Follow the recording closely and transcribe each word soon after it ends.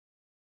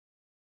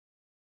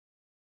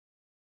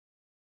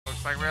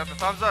Looks like we have the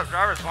thumbs up.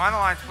 Drivers, line the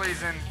lines,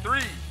 please, in 3,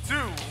 2,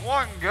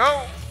 1,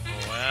 go.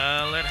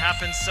 Well, it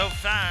happens so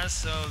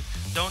fast, so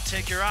don't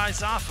take your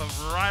eyes off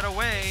of right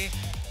away.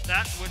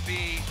 That would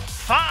be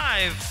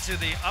 5 to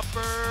the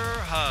upper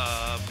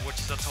hub, which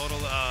is a total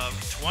of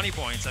 20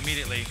 points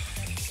immediately.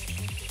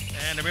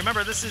 And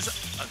remember, this is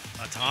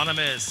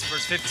autonomous.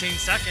 First 15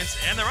 seconds,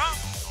 and they're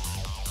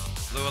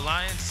off. Blue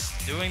Alliance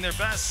doing their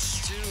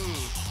best to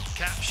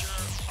capture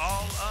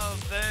all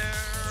of their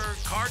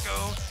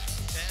cargo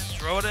and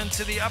throw it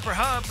into the upper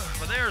hub.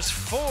 Well, there's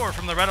 4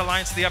 from the Red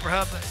Alliance to the upper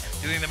hub.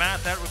 Doing the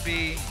math, that would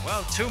be,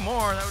 well, 2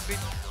 more. That would be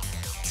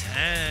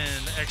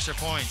 10 extra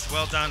points.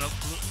 Well done,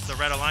 the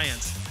Red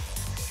Alliance.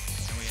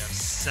 And we have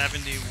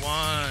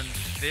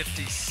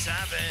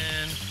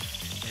 71-57.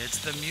 It's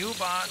the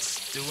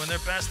Mewbots doing their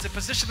best to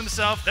position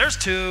themselves. There's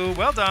 2.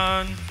 Well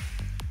done.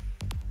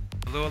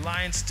 Blue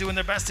Alliance doing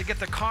their best to get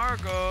the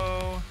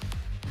cargo.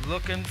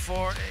 Looking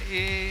for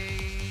a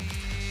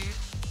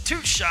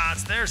 2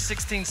 shots. There's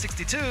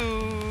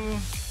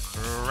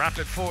 16-62.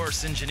 Rapid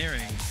Force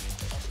Engineering.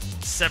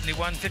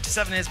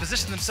 71-57 has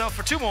positioned themselves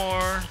for 2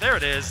 more. There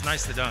it is.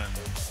 Nicely done.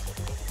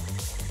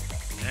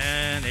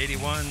 And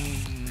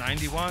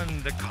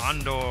 81-91, the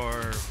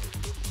Condor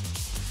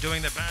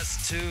doing their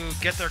best to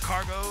get their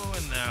cargo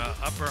in the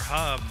upper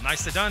hub.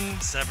 Nicely done.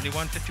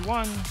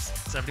 71-51,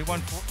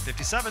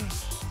 71-57.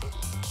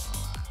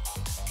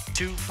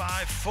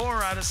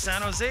 2-5-4 out of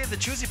San Jose. The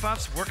Choosy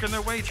Pups working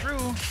their way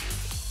through.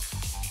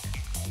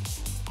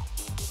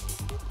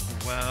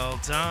 Well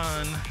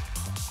done.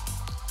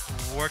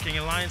 Working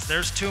Alliance.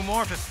 There's 2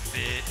 more.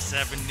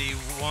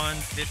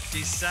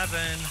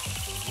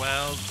 71-57.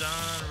 Well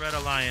done, Red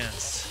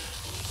Alliance.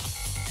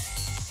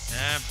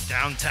 And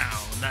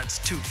downtown. That's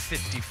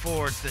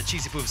 254 to the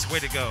Cheesy Poofs. Way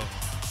to go.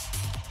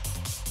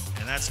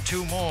 And that's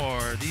 2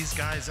 more. These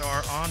guys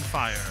are on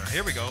fire.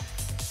 Here we go.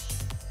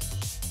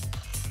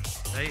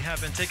 They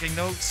have been taking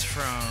notes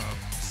from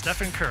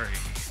Stephen Curry.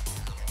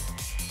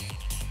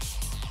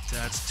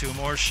 That's 2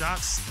 more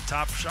shots. The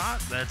top shot,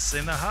 that's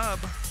in the hub.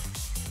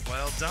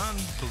 Well done,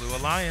 Blue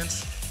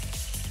Alliance.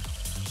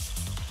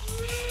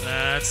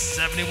 That's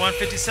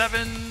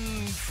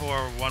 71-57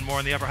 for 1 more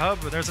in the upper hub.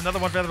 But there's another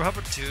one for the upper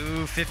hub.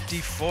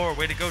 254.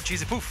 Way to go,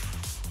 Cheesy Poof.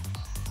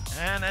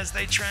 And as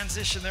they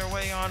transition their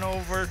way on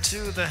over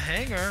to the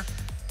hangar,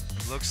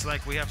 it looks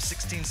like we have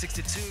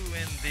 1662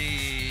 in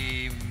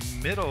the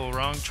middle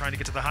rung, trying to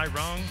get to the high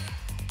rung.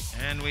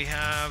 And we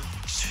have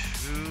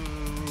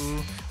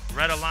 2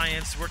 Red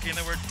Alliance working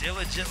their way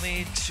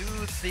diligently to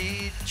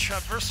the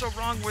traversal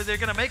rung where they're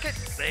going to make it.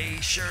 They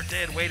sure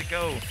did. Way to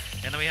go.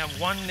 And then we have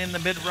 1 in the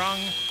mid rung.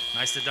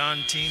 Nicely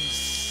done,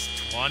 teams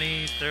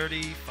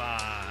 20-35.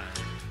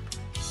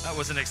 That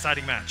was an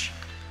exciting match.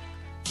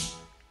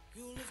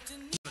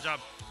 Good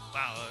job.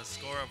 Wow, a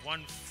score of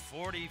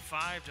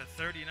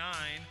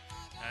 145-39.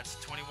 That's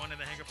 21 in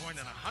the hangar point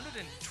and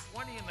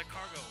 120 in the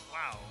cargo.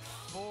 Wow,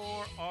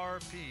 4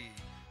 RP.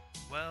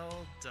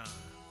 Well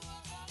done.